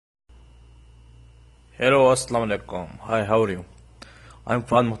Hello, Assalamu alaikum. Hi, how are you? I'm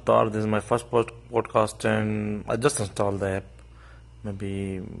Fad Mukhtar. This is my first podcast, and I just installed the app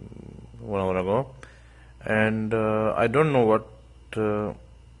maybe 1 hour ago. And I don't know uh,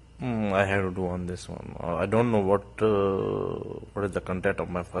 I have to do on this one. I don't know what is the content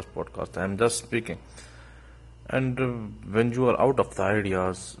of my first podcast. I'm just speaking. And when you are out of the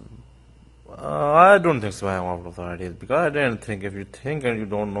ideas, I don't think so. I'm out of the ideas because I didn't think. If you think and you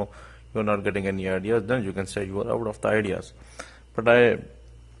don't know, you're not getting any ideas, then you can say you are out of the ideas. But I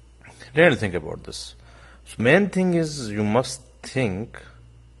didn't think about this. So main thing is you must think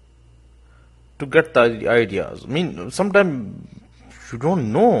to get the ideas. I mean, sometimes you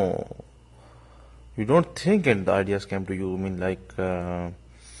don't know. You don't think and the ideas come to you. I mean,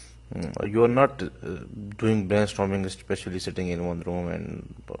 you are not doing brainstorming, especially sitting in one room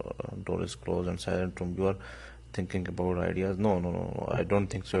and door is closed and silent room. You are thinking about ideas. No. I don't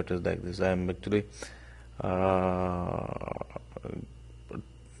think so. It is like this. I am actually uh,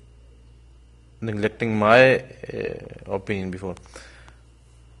 neglecting my opinion before.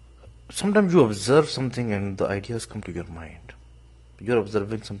 Sometimes you observe something and the ideas come to your mind. You're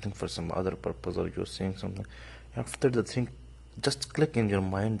observing something for some other purpose, or you're seeing something. After the thing just click in your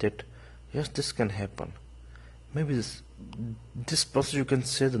mind that yes, this can happen. Maybe this process, you can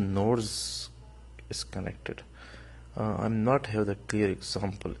say the nodes is connected. I'm not have the clear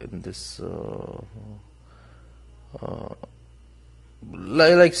example in this.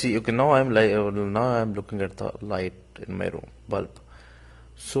 Like see, okay, now I'm looking at the light in my room bulb.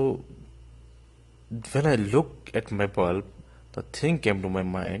 So when I look at my bulb, the thing came to my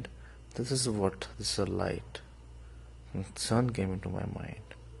mind. This is a light. And sun came into my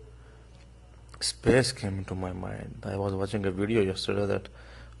mind. Space came into my mind. I was watching a video yesterday that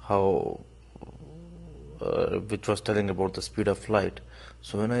how which was telling about the speed of light.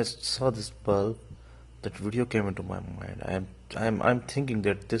 So when I saw this bulb, that video came into my mind. I'm thinking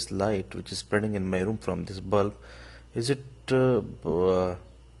that this light which is spreading in my room from this bulb, is it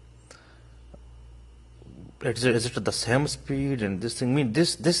is it at the same speed? And this thing, I mean,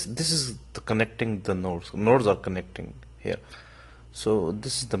 this is the connecting the nodes. Nodes are connecting here. So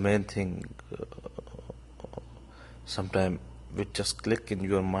this is the main thing. Sometime we just click in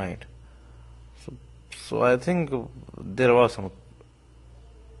your mind. So I think there are some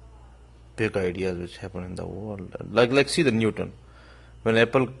big ideas which happen in the world. Like see the Newton, when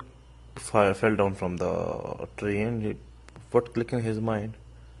apple fell down from the tree, and what clicked in his mind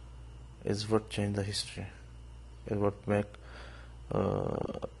is what changed the history. Is what make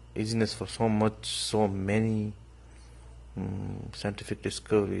easiness for so many scientific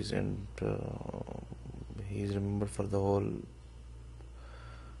discoveries, and he is remembered for the whole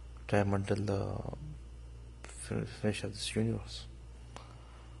time until the finish of this universe.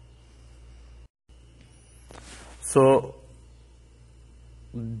 So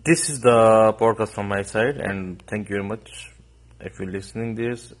this is the podcast from my side, and thank you very much. If you're listening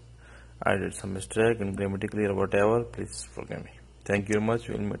this, I did some mistake in grammatically or whatever, please forgive me. Thank you very much.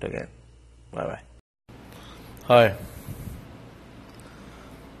 We'll meet again. Bye bye. Hi.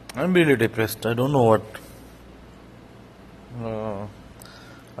 I'm really depressed. I don't know what. Uh,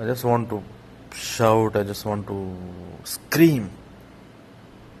 I just want to shout. I just want to scream.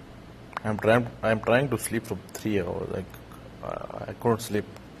 I'm trying to sleep for 3 hours. Like I couldn't sleep.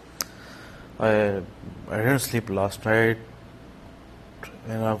 I didn't sleep last night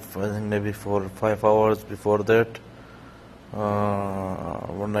enough. I think maybe for 5 hours before that.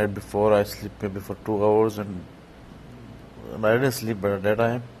 One night before I sleep maybe for 2 hours, and I didn't sleep by that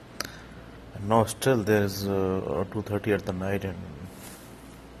time. And now still there is 2:30 at the night, and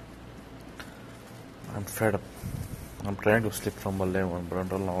I'm fed up. I'm trying to sleep from 11, but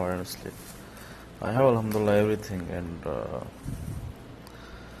until now I didn't sleep. I have alhamdulillah everything, and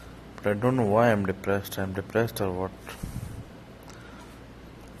but I don't know why I'm depressed. I'm depressed or what?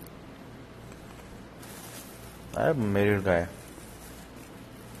 I'm a married guy.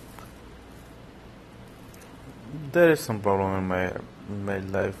 There is some problem in my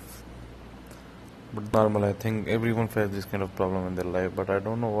life, but normal. I think everyone faces this kind of problem in their life, but I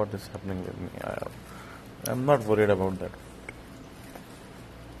don't know what is happening with me. I'm not worried about that.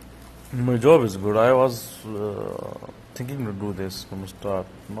 My job is good. I was thinking to do this from the start.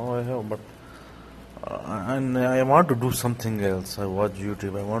 Now I have, but and I want to do something else. I watch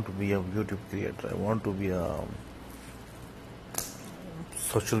YouTube. I want to be a YouTube creator. I want to be a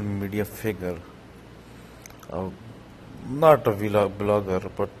social media figure. Not a blogger,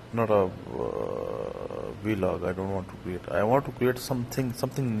 but not a vlog. I don't want to create. I want to create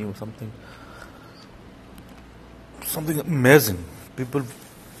something new, something amazing. People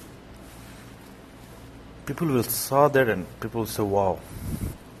people will saw that and people will say, wow.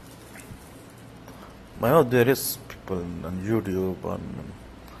 I know there is people on YouTube, on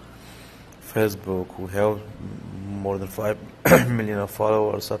Facebook who have more than 5 million of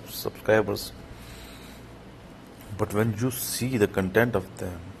followers, subscribers. But when you see the content of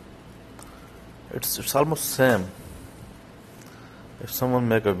them, it's almost same. If someone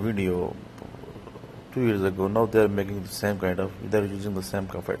make a video 2 years ago, now they're making the same they're using the same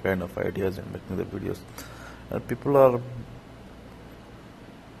kind of ideas and making the videos, and people are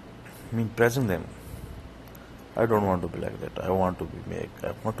praising them. I don't want to be like that. I want to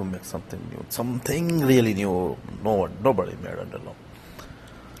make something really new. Nobody made until now.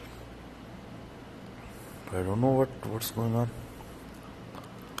 I don't know what's going on.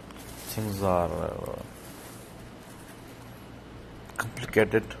 Things are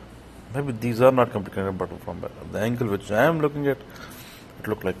complicated. Maybe these are not complicated, but from the angle which I am looking at, it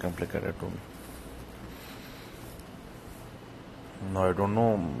looked like complicated to me. Now I don't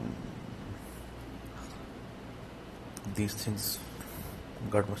know. These things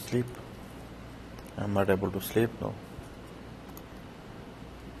got me sleep. I'm not able to sleep now.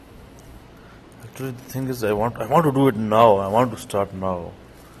 Actually, the thing is, I want to do it now. I want to start now.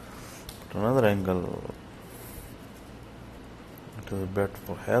 But another angle, it is bad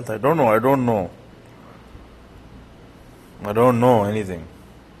for health. I don't know anything.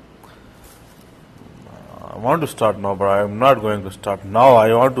 I want to start now, but I am not going to start now.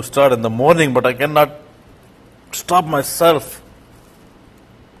 I want to start in the morning, but I cannot stop myself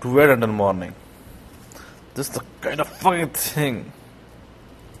to wait until morning. This is the kind of fucking thing.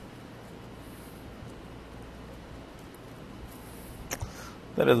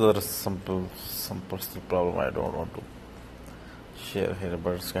 There is some personal problem I don't want to share here,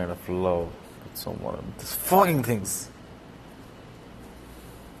 but it's kind of love with someone. These fucking things.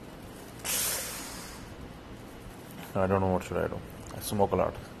 I don't know what should I do. I smoke a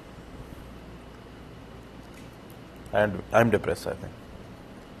lot. And I'm depressed, I think.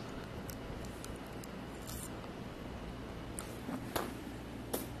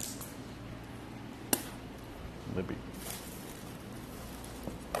 Maybe.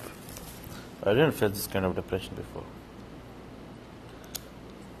 I didn't face this kind of depression before.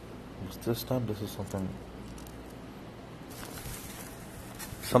 This time, this is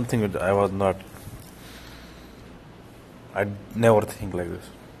something which I was not. I never think like this.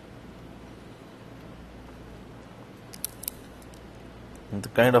 And the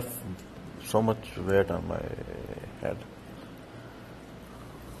kind of so much weight on my head.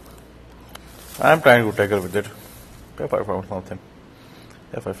 I'm trying to tackle with it. If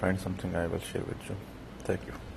I find something, I will share with you. Thank you.